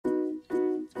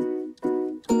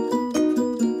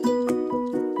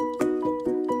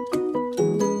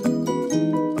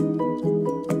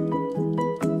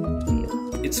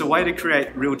It's a way to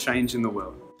create real change in the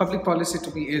world. Public policy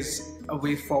to me is a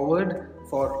way forward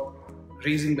for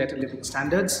raising better living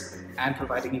standards and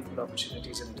providing equal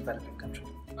opportunities in a developing country.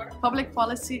 Public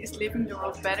policy is leaving the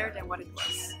world better than what it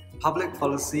was. Public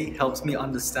policy helps me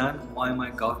understand why my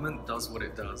government does what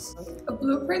it does. A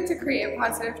blueprint to create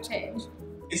positive change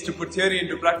is to put theory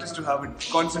into practice to have a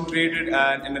concentrated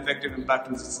and an effective impact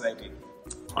on society.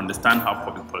 Understand how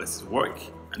public policies work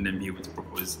and then be able to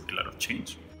propose a lot of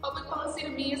change. Public policy to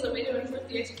me is a way to improve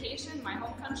the education in my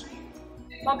home country.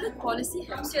 Public policy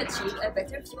helps you achieve a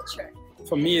better future.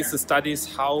 For me, it's the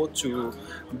studies how to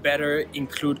better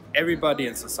include everybody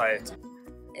in society.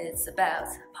 It's about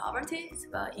poverty, it's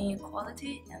about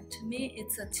inequality, and to me,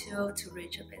 it's a tool to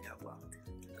reach a better world.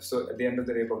 So at the end of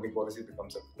the day, public policy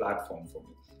becomes a platform for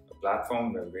me. A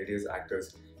platform where various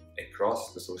actors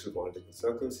across the social political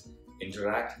circles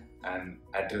interact and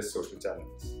address social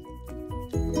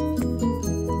challenges.